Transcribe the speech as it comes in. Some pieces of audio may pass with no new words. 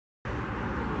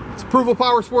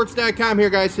ApprovalPowersports.com here,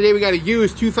 guys. Today we got a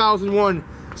used 2001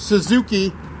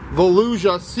 Suzuki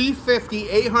Volusia C50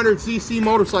 800cc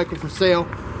motorcycle for sale.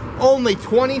 Only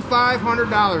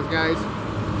 $2,500,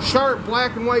 guys. Sharp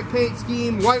black and white paint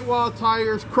scheme, white wall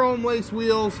tires, chrome lace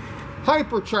wheels,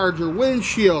 hypercharger,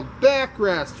 windshield,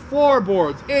 backrest,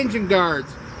 floorboards, engine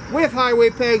guards, with highway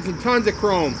pegs and tons of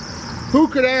chrome. Who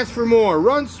could ask for more?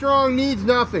 Runs strong, needs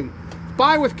nothing.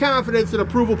 Buy with confidence at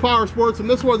Approval Powersports, and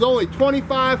this one's only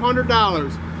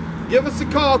 $2,500. Give us a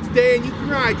call today and you can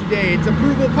ride today. It's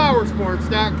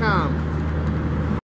ApprovalPowersports.com.